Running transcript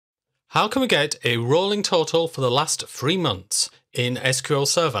How can we get a rolling total for the last 3 months in SQL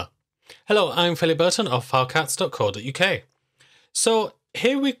Server? Hello, I'm Philip Burton of filecats.co.uk. So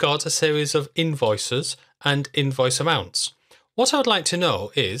here we've got a series of invoices and invoice amounts. What I would like to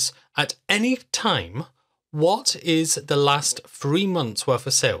know is, at any time, what is the last 3 months worth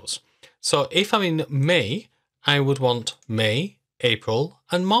of sales? So if I'm in May, I would want May, April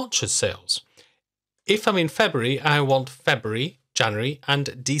and March's sales. If I'm in February, I want February, January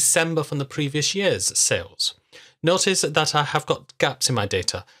and December from the previous year's sales. Notice that I have got gaps in my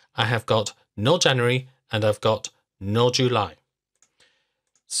data. I have got no January and I've got no July.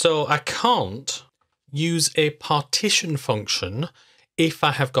 So I can't use a partition function if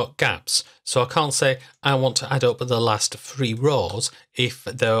I have got gaps. So I can't say I want to add up the last 3 rows if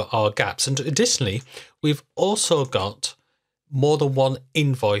there are gaps. And additionally, we've also got more than one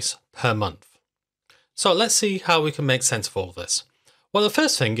invoice per month. So let's see how we can make sense of all of this. Well, the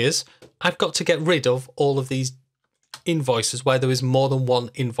first thing is I've got to get rid of all of these invoices where there is more than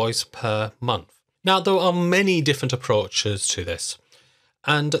one invoice per month. Now, there are many different approaches to this.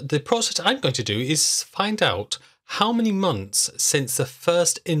 And the approach that I'm going to do is find out how many months since the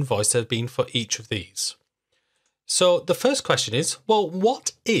first invoice there have been for each of these. So the first question is, well,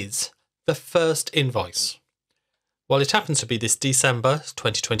 what is the first invoice? Well, it happens to be this December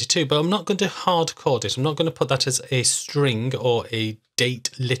 2022, but I'm not going to hard code it. I'm not going to put that as a string or a date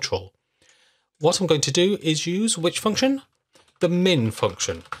literal. What I'm going to do is use which function? The min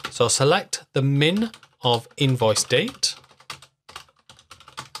function. So select the min of InvoiceDate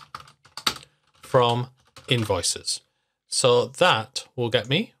from invoices. So that will get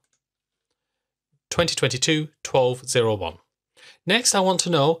me 2022-12-01. Next, I want to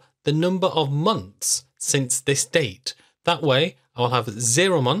know the number of months since this date. That way I'll have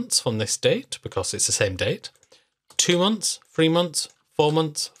 0 months from this date because it's the same date, 2 months, 3 months, 4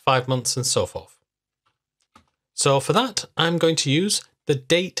 months, 5 months and so forth. So for that I'm going to use the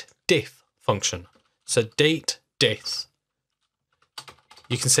DATEDIFF function. So DATEDIFF.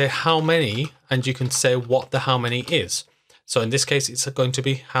 You can say how many and you can say what the how many is. So in this case it's going to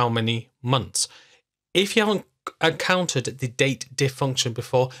be how many months. If you haven't encountered the DATEDIFF function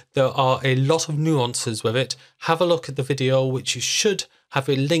before, there are a lot of nuances with it. Have a look at the video, which you should have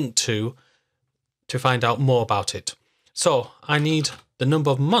a link to find out more about it. So I need the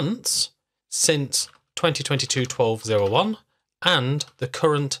number of months since 2022-12-01 and the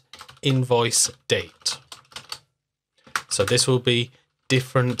current invoice date. So this will be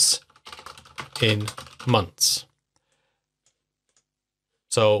difference in months.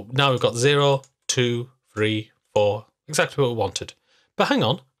 So now we've got 0, 2, 3, 4, exactly what we wanted. But hang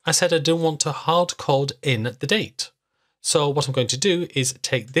on, I said I didn't want to hard code in the date. So what I'm going to do is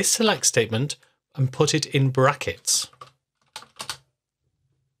take this select statement and put it in brackets.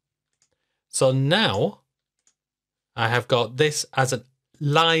 So now I have got this as a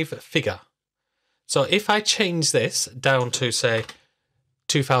live figure. So if I change this down to say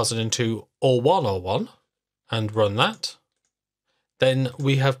 2002-01-01 and run that, then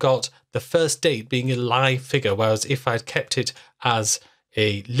we have got the first date being a live figure, whereas if I'd kept it as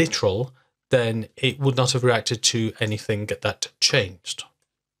a literal, then it would not have reacted to anything that changed.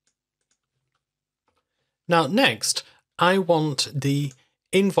 Now next, I want the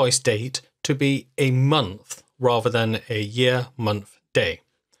invoice date to be a month rather than a year, month, day.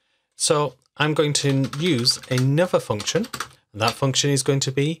 So I'm going to use another function, and that function is going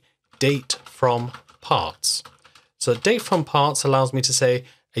to be DATEFROMPARTS. So DATEFROMPARTS allows me to say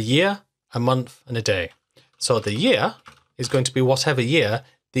a year, a month and a day. So the year is going to be whatever year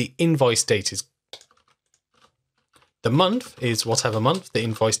the invoice date is. The month is whatever month the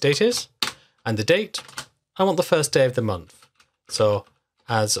invoice date is. And the date, I want the first day of the month. So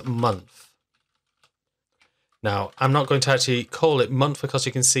as month. Now, I'm not going to actually call it month because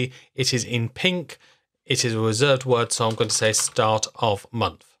you can see it is in pink. It is a reserved word, so I'm going to say start of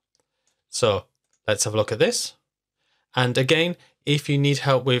month. So let's have a look at this. And again, if you need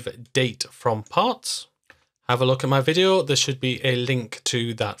help with DATEFROMPARTS, have a look at my video. There should be a link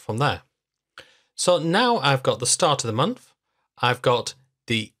to that from there. So now I've got the start of the month. I've got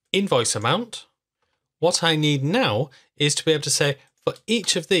the invoice amount. What I need now is to be able to say, for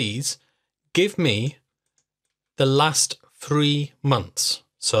each of these, give me the last 3 months.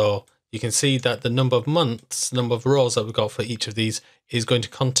 So you can see that the number of months, number of rows that we've got for each of these is going to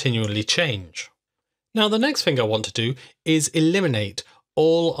continually change. Now, the next thing I want to do is eliminate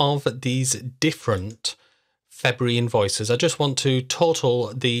all of these different February invoices. I just want to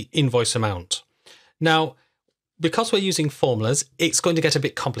total the invoice amount. Now, because we're using formulas, it's going to get a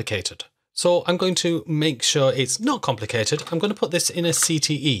bit complicated. So I'm going to make sure it's not complicated. I'm going to put this in a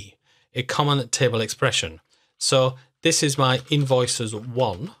CTE. a common table expression. So this is my invoices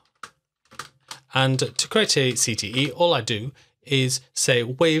 1. And to create a CTE, all I do is say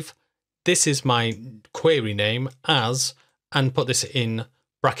with, this is my query name as, and put this in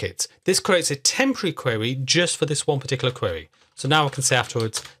brackets. This creates a temporary query just for this one particular query. So now I can say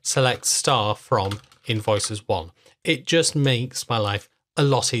afterwards, select star from invoices 1. It just makes my life a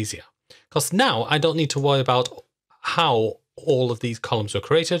lot easier because now I don't need to worry about how all of these columns were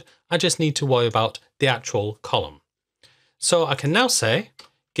created. I just need to worry about the actual column. So I can now say,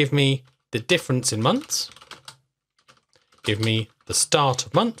 give me the difference in months, give me the start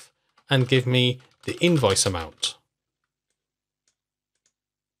of month, and give me the invoice amount.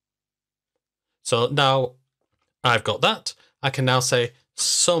 So now I've got that. I can now say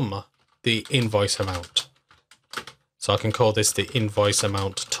sum the invoice amount. So I can call this the invoice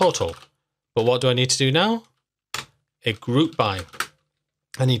amount total. But what do I need to do now? A group by.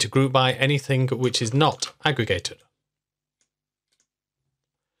 I need to group by anything which is not aggregated.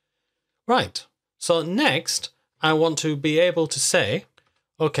 Right. So next, I want to be able to say,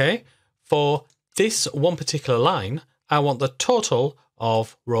 okay, for this one particular line, I want the total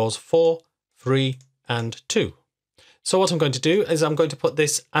of rows 4, 3, and 2. So what I'm going to do is I'm going to put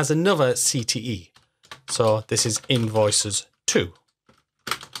this as another CTE. So this is invoices 2.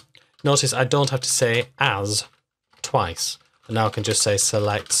 Notice I don't have to say as twice. And now I can just say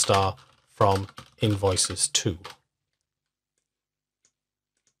select star from invoices 2.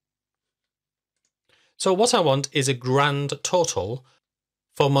 So what I want is a grand total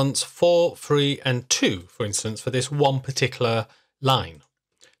for months 4, 3, and 2, for instance, for this one particular line.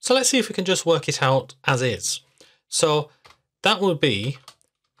 So let's see if we can just work it out as is. So that would be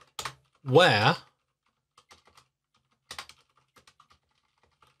where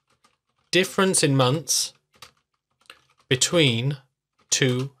difference in months between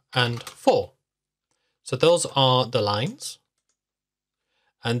 2 and 4. So those are the lines.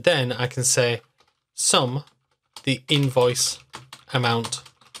 And then I can say sum the invoice amount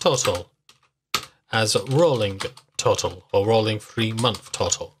total as rolling total or rolling 3-month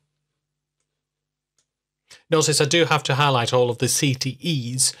total. Notice I do have to highlight all of the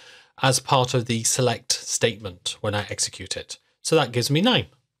CTEs as part of the select statement when I execute it. So that gives me 9.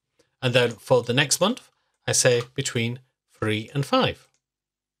 And then for the next month, I say between 3 and 5.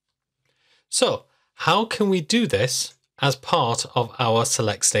 So how can we do this as part of our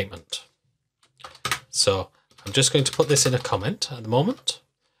select statement? So I'm just going to put this in a comment at the moment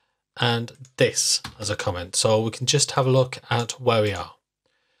and this as a comment. So we can just have a look at where we are.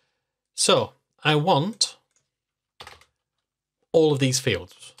 So I want all of these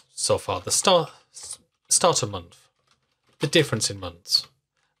fields so far, the start of month, the difference in months,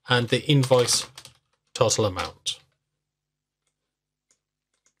 and the invoice total amount.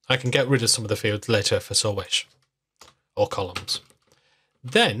 I can get rid of some of the fields later if I so wish, or columns.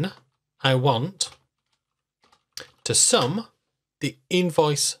 Then I want to sum the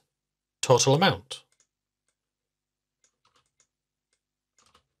invoice total amount.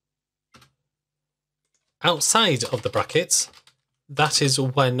 Outside of the brackets, that is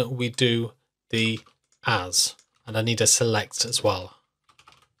when we do the as, and I need a select as well,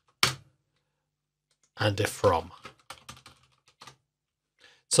 and a from.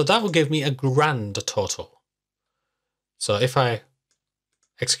 So that will give me a grand total. So if I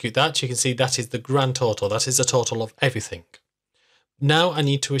execute that, you can see that is the grand total. That is the total of everything. Now I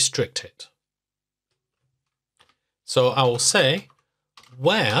need to restrict it. So I will say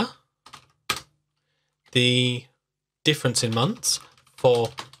where the difference in months for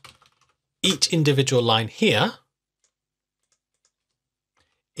each individual line here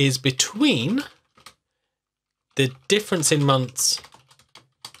is between the difference in months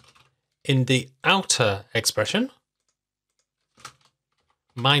in the outer expression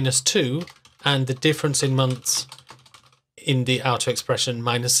 -2 and the difference in months in the outer expression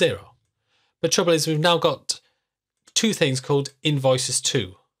 -0. But trouble is we've now got two things called invoices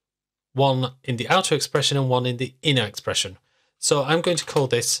 2. One in the outer expression and one in the inner expression. So I'm going to call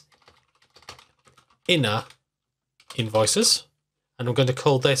this inner invoices and I'm going to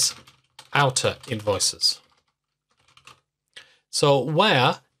call this outer invoices. So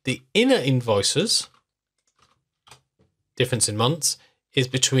where the inner invoices, difference in months, is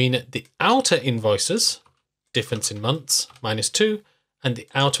between the outer invoices, difference in months, -2, and the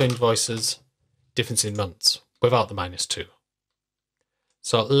outer invoices, difference in months, without the -2.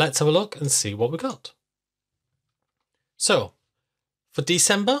 So let's have a look and see what we got. So for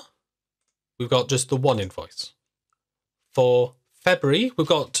December, we've got just the one invoice. For February, we've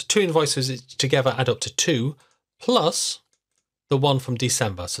got two invoices which together add up to 2, plus the one from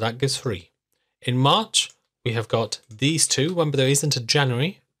December, so that gives 3. In March, we have got these 2. Remember, there isn't a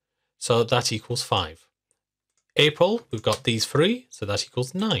January, so that equals 5. April, we've got these 3, so that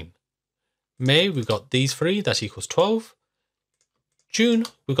equals 9. May, we've got these 3, that equals 12. June,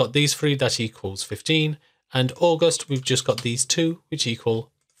 we've got these 3, that equals 15. And August, we've just got these 2, which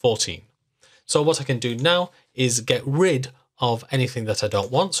equal 14. So what I can do now is get rid of anything that I don't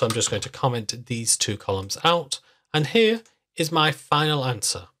want. So I'm just going to comment these 2 columns out. And here is my final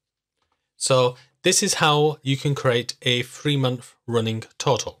answer. So this is how you can create a 3-month running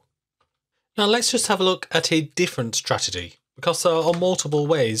total. Now let's just have a look at a different strategy, because there are multiple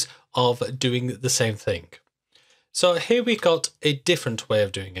ways of doing the same thing. So here we've got a different way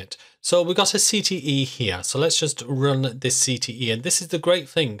of doing it. So we've got a CTE here. So let's just run this CTE. And this is the great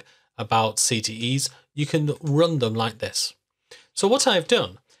thing about CTEs. You can run them like this. So what I've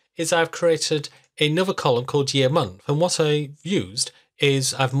done is I've created another column called year month. And what I've used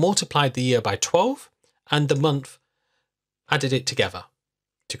is I've multiplied the year by 12 and the month, added it together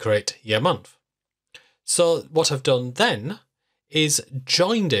to create year month. So what I've done then is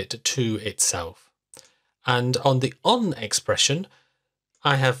joined it to itself. And on the on expression,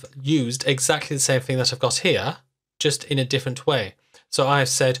 I have used exactly the same thing that I've got here, just in a different way. So I have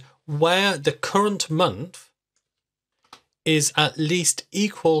said where the current month is at least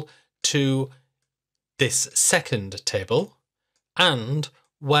equal to this second table, and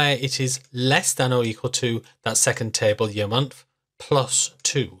where it is less than or equal to that second table year month plus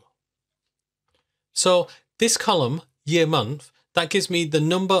 2. So this column, year month, that gives me the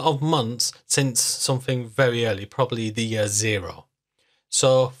number of months since something very early, probably the year 0.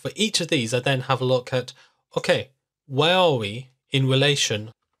 So for each of these, I then have a look at, okay, where are we in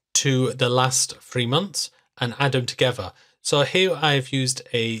relation to the last 3 months, and add them together. So here I've used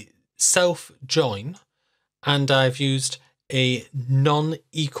a self join, and I've used a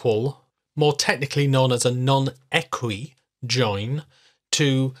non-equal, more technically known as a non-equi join,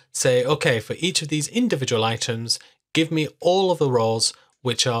 to say, okay, for each of these individual items, give me all of the rows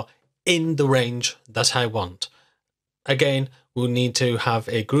which are in the range that I want. Again, we'll need to have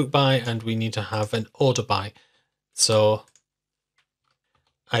a group by and we need to have an order by. So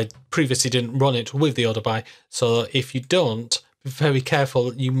I previously didn't run it with the order by. So if you don't, be very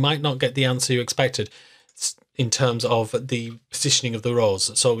careful. You might not get the answer you expected in terms of the positioning of the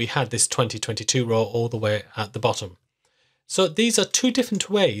rows. So we had this 2022 row all the way at the bottom. So these are 2 different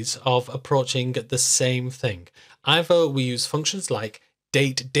ways of approaching the same thing. Either we use functions like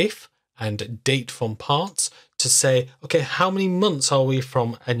DATEDIFF and DATEFROMPARTS to say, okay, how many months are we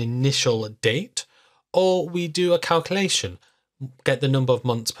from an initial date? Or we do a calculation, get the number of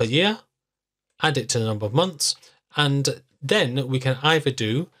months per year, add it to the number of months, and then we can either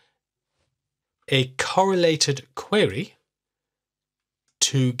do a correlated query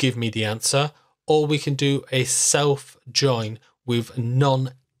to give me the answer, or we can do a self join with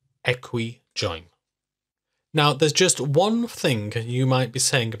non-equi join. Now, there's just one thing you might be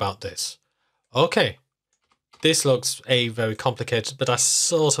saying about this. Okay, this looks very complicated, but I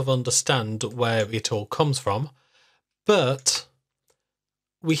sort of understand where it all comes from. But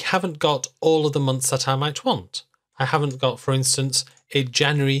we haven't got all of the months that I might want. I haven't got, for instance, a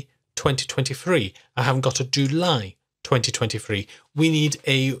January 2023. I haven't got a July 2023. We need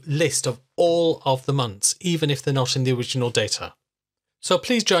a list of all of the months, even if they're not in the original data. So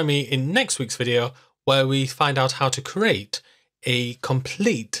please join me in next week's video where we find out how to create a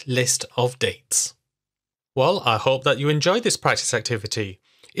complete list of dates. Well, I hope that you enjoyed this practice activity.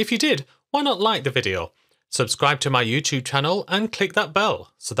 If you did, why not like the video, subscribe to my YouTube channel and click that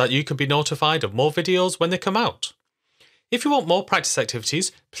bell so that you can be notified of more videos when they come out. If you want more practice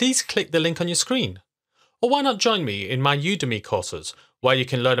activities, please click the link on your screen. Or why not join me in my Udemy courses where you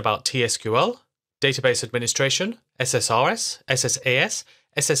can learn about t-sql, database administration, SSRS, SSAS,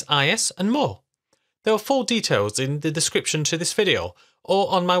 SSIS and more. There are full details in the description to this video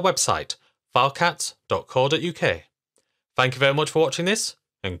or on my website, filecats.co.uk. Thank you very much for watching this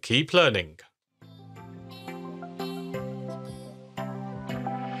and keep learning.